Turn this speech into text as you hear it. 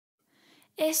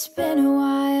It's been a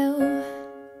while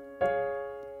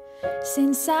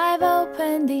since I've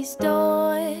opened these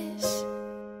doors.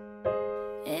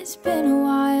 It's been a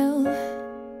while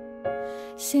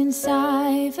since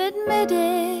I've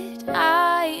admitted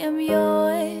I am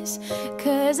yours,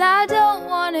 'cause I don't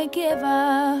wanna give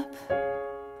up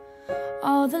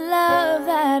all the love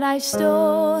that I've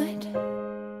stored.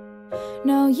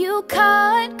 No, you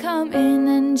can't come in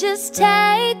and just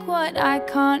take what I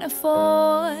can't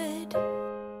afford.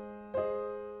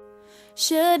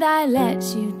 Should I let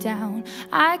you down?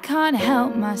 I can't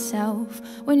help myself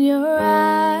when you're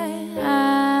around.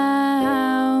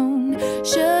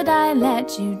 Should I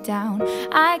let you down?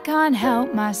 I can't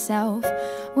help myself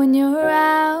when you're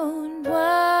around. Whoa,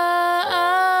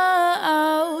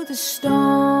 the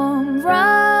storm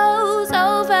rolls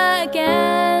over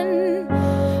again,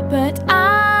 but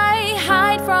I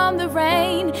hide from the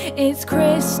rain. It's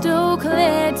crystal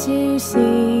clear to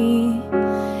see,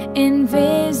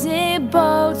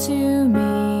 invisible to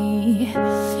me.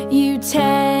 You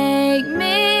take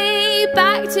me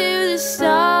back to the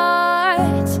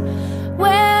start,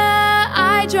 where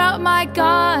I drop my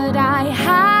guard. I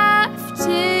have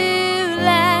to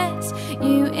let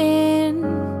you in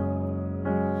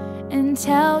and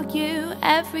tell you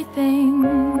everything.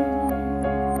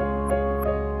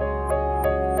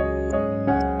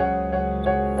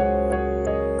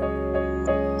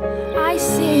 I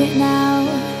see it now.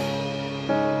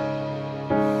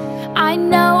 I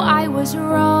know I was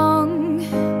wrong,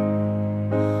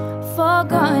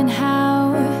 forgotten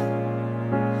how,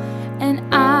 and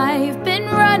I've been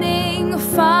running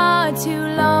far too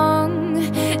long.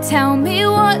 Tell me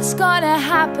what's gonna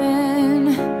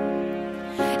happen,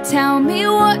 tell me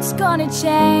what's gonna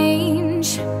change.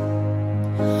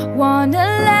 Wanna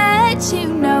let you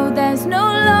know there's no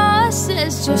loss,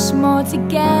 there's just more to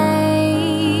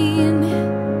gain.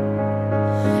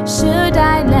 Should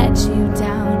I let you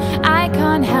down? I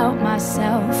can't help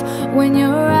myself when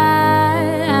you're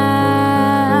around.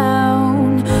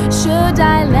 Should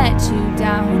I let you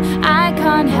down? I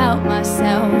can't help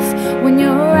myself when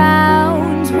you're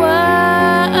around.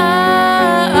 Whoa,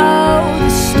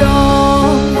 the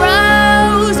storm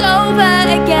rolls over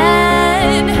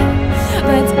again,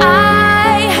 but I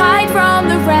hide from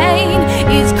the rain.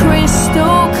 It's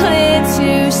crystal clear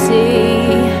to see,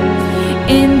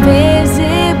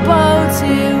 invisible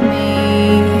to me.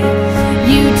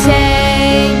 You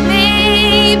take me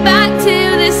back to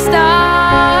the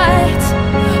start,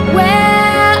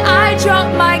 where I drop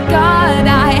my guard.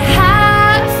 I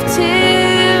have to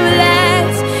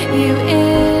let you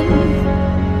in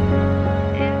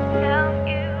and tell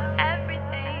you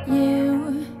everything you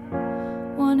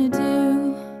wanna do,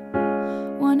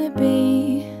 wanna be,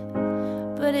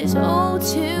 but it's all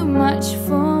too much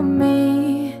for me.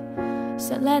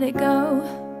 So let it go,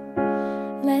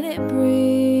 let it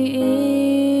breathe.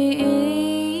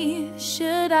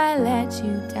 Should I let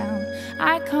you down?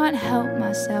 I can't help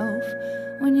myself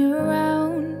when you're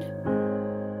around.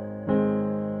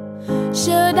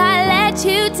 Should I let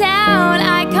you down?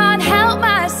 I can't help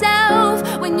myself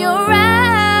when you're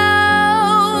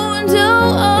around.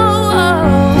 Oh, oh, oh.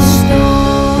 The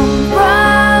storm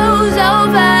rolls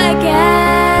over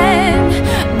again,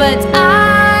 but I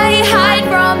hide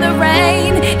from the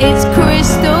rain. It's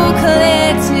crystal clear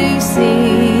to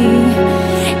see,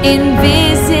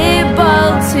 invisible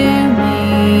to me.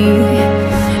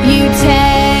 You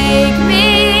take me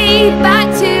back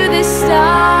to the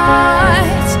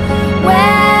start,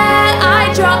 where I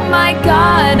drop my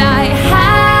guard. I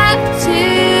have to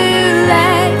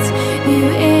let you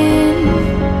in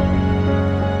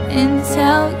and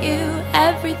tell you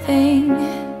everything.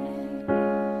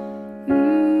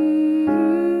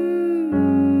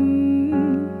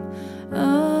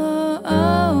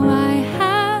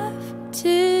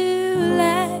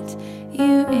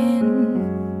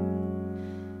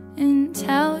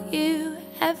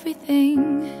 Everything.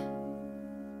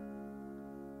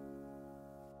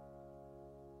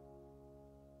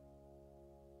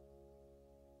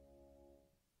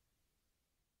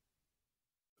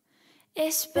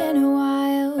 It's been a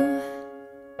while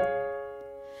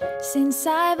since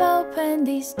I've opened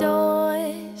these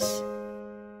doors.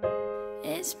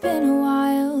 It's been a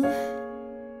while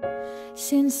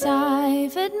since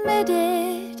I've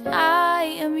admitted I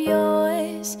am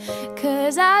yours,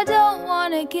 'cause I don't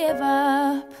wanna give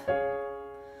up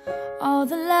all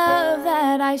the love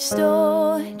that I've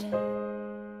stored.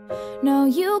 No,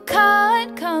 you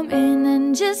can't come in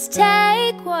and just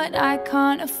take what I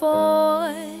can't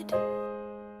afford.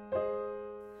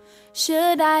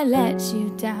 Should I let you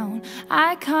down?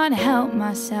 I can't help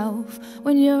myself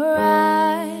when you're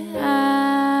around.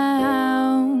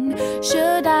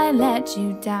 Should I let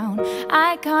you down?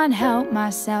 I can't help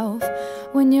myself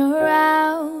when you're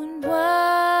around. Whoa,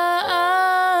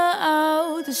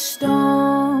 the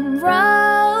storm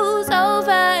rolls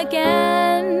over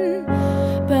again,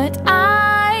 but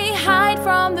I hide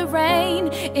from the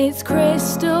rain. It's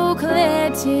crystal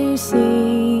clear to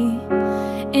see,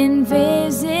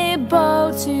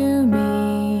 invisible to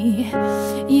me.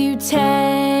 You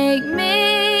take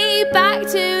me back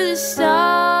to the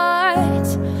start,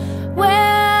 where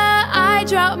I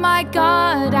drop my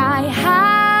guard. I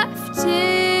have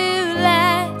to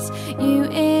let you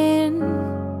in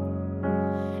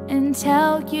and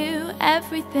tell you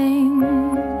everything.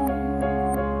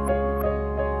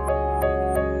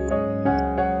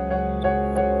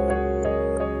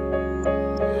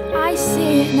 I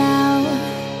see it now.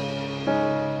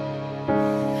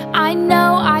 I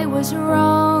know I was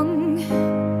wrong,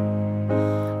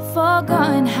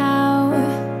 forgotten how,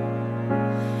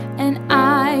 and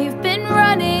I've been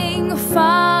running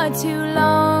far too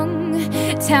long.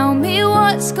 Tell me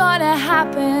what's gonna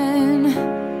happen,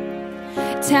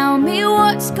 tell me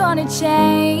what's gonna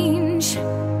change.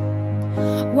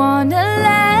 Wanna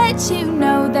let you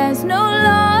know there's no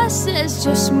loss, there's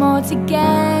just more to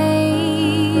gain.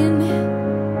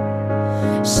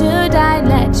 Should I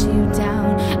let you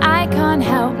down? I can't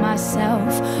help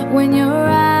myself when you're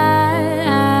around.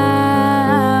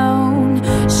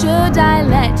 Should I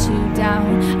let you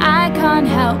down? I can't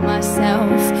help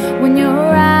myself when you're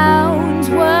around.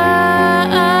 Whoa,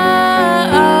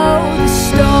 the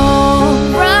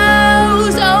storm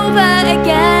rose over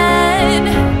again,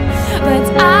 but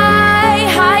I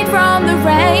hide from the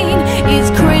rain. It's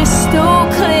crystal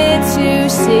clear to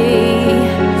see,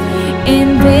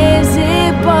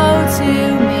 invisible to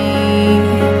me.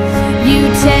 You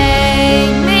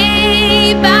take me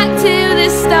back to the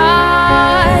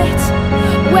start,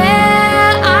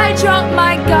 where I drop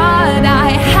my guard. I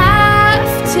have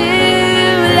to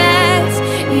let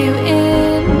you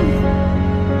in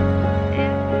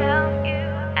and tell you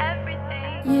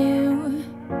everything you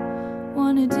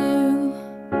wanna do,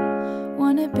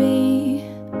 wanna be,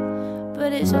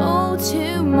 but it's all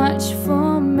too much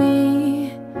for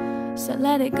me. So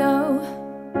let it go,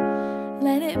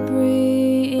 let it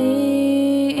breathe.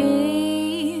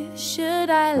 Should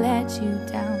I let you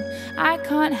down? I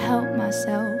can't help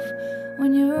myself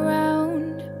when you're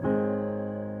around.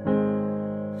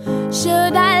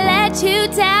 Should I let you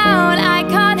down? I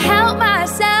can't help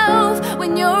myself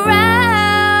when you're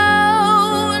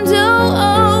around. Oh,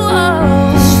 oh, oh.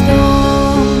 The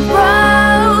storm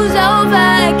rose over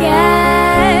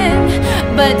again,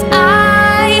 but I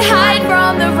hide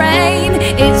from the rain.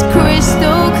 It's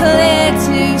crystal clear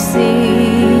to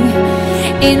see,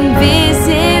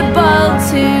 invisible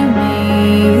to me.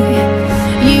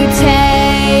 You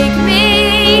take me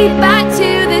back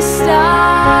to the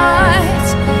start,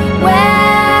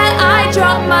 where I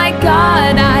drop my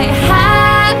guard. I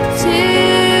have to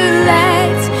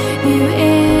let you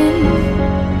in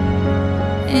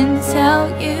and tell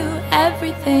you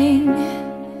everything.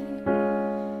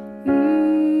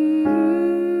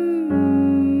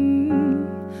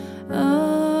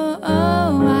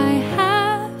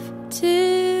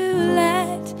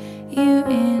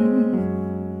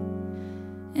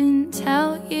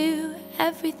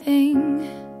 Everything.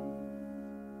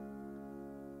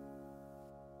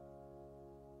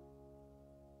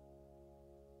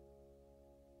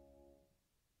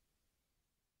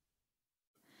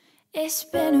 It's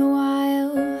been a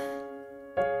while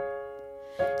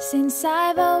since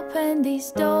I've opened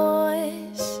these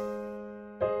doors.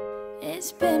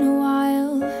 It's been a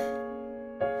while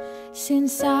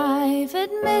since I've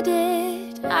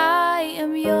admitted I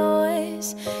am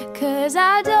yours, 'cause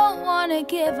I don't wanna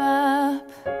give up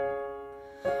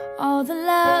all the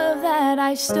love that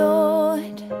I've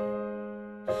stored.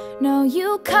 No,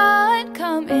 you can't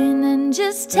come in and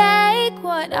just take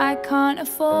what I can't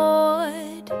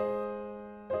afford.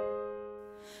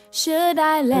 Should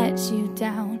I let you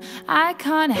down? I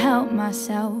can't help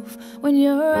myself when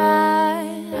you're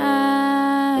around.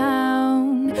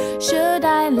 Should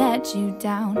I let you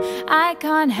down? I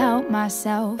can't help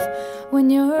myself when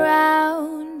you're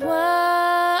around. Whoa,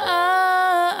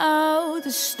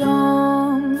 the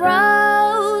storm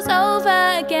rolls over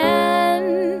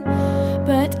again,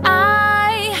 but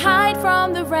I hide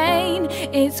from the rain.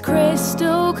 It's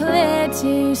crystal clear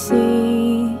to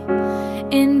see,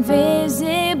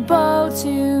 invisible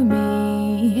to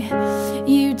me.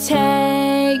 You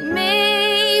take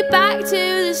me back to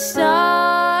the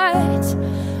start,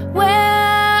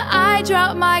 where I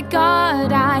drop my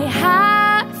guard. I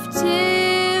have to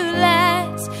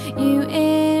let you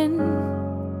in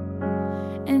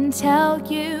and and tell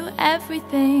you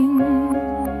everything.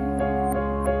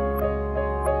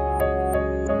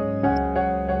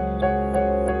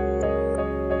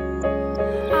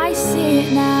 I see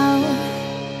it now.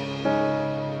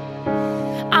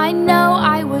 I know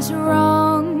I was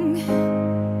wrong,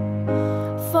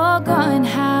 forgotten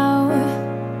how,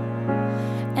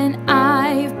 and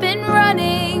I've been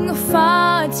running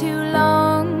far too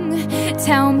long.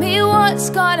 Tell me what's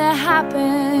gonna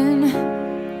happen,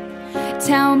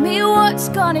 tell me what's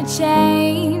gonna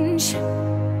change.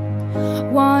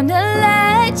 Wanna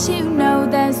let you know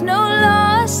there's no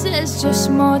loss, there's just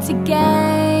more to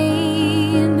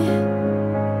gain.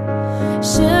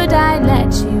 Should I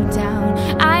let you down?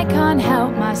 I can't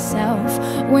help myself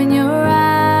when you're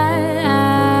around.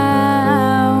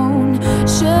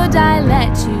 Should I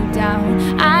let you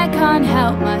down? I can't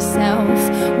help myself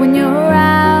when you're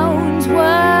around. Whoa,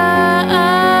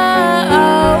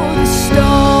 the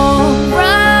storm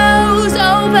rose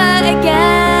over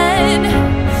again,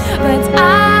 but I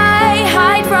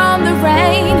hide from the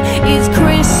rain. It's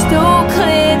crystal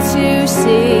clear to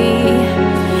see,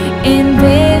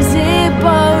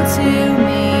 invisible to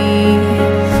me.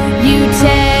 You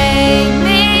take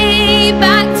me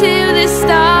back to the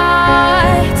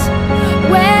start,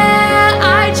 where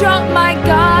I drop my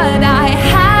guard. I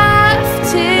have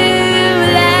to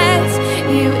let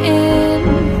you in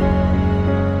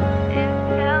and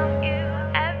tell you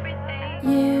everything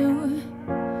you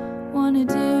wanna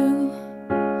do,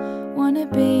 wanna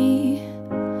be,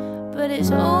 but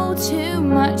it's all too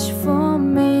much for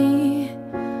me.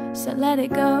 So let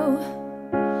it go,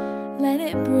 let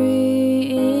it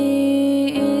breathe.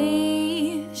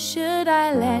 Should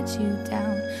I let you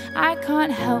down? I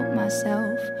can't help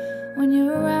myself when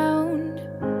you're around.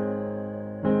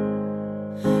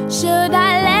 Should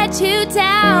I let you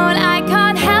down? I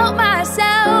can't help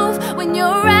myself when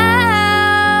you're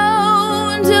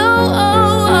around. Oh,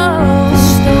 oh, oh. The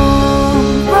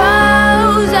storm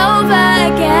rose over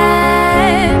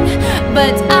again,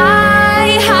 but I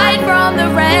hide from the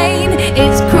rain.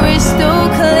 It's crystal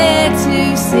clear to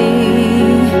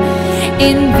see,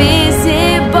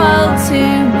 invisible to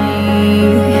me.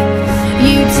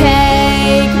 You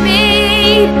take me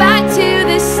back to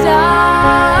the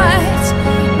start,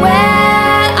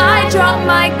 where I drop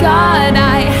my guard. I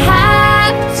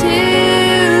have to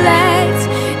let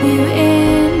you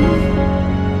in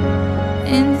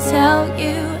and tell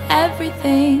you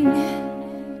everything.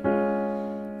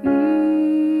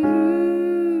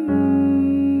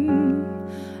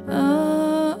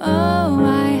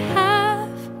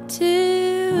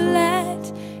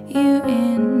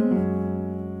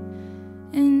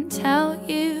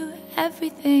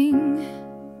 Everything.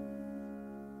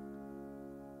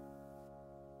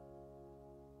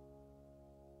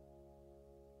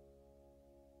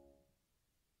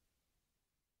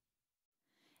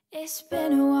 It's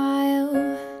been a while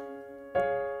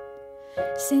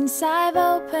since I've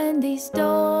opened these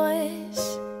doors.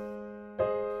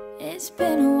 It's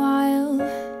been a while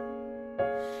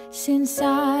since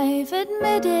I've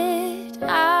admitted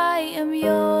I am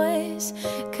yours,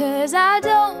 'cause I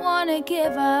don't wanna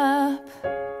give up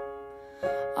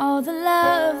all the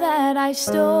love that I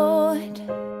stored.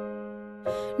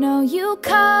 No, you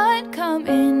can't come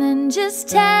in and just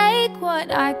take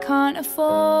what I can't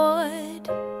afford.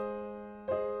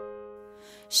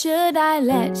 Should I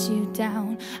let you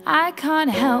down? I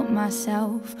can't help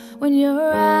myself when you're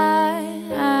around.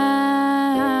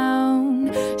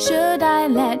 Should I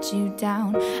let you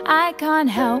down? I can't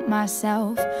help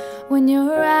myself when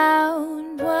you're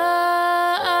around. Whoa,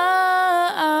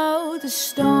 the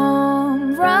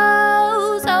storm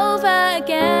rose over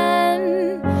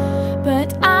again, but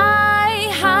I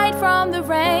hide from the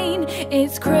rain.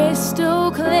 It's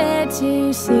crystal clear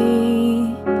to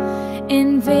see,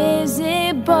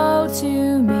 invisible to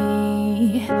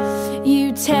me.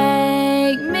 You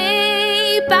take me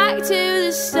back to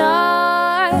the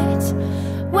start,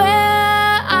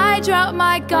 where I drop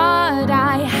my guard.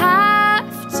 I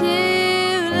have to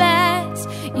let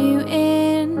you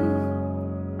in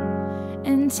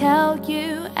and tell you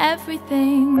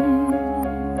everything.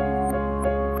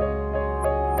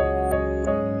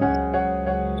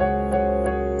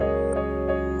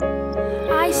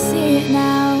 I see it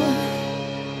now.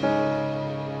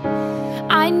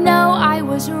 I know I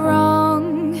was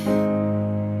wrong,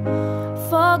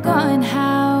 forgotten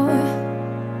how,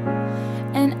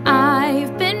 and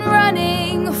I've been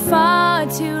running far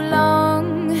too long.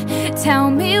 Tell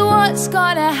me what's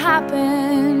gonna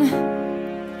happen,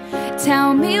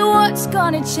 tell me what's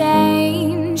gonna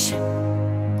change.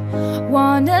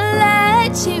 Wanna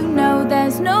let you know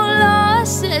there's no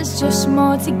loss, there's just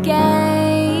more to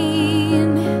gain.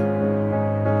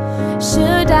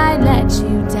 Should I let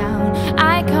you down?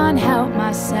 I can't help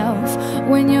myself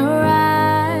when you're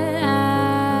around.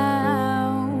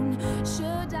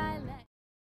 Should I let...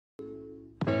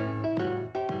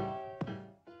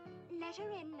 Let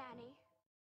her in, Nanny.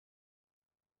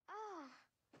 Ah.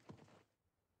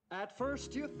 At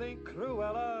first you think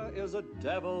Cruella is a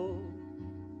devil,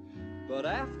 but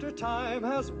after time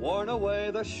has worn away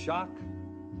the shock,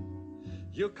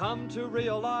 you come to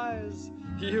realize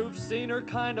you've seen her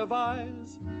kind of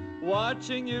eyes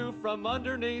watching you from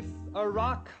underneath a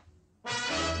rock.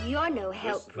 You're no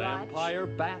help, This vampire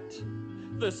bat,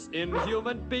 this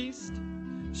inhuman beast,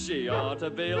 she ought to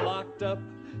be locked up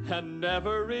and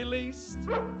never released.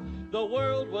 The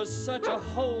world was such a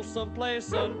wholesome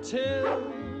place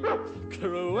until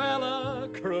Cruella,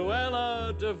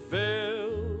 Cruella de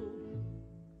Vil.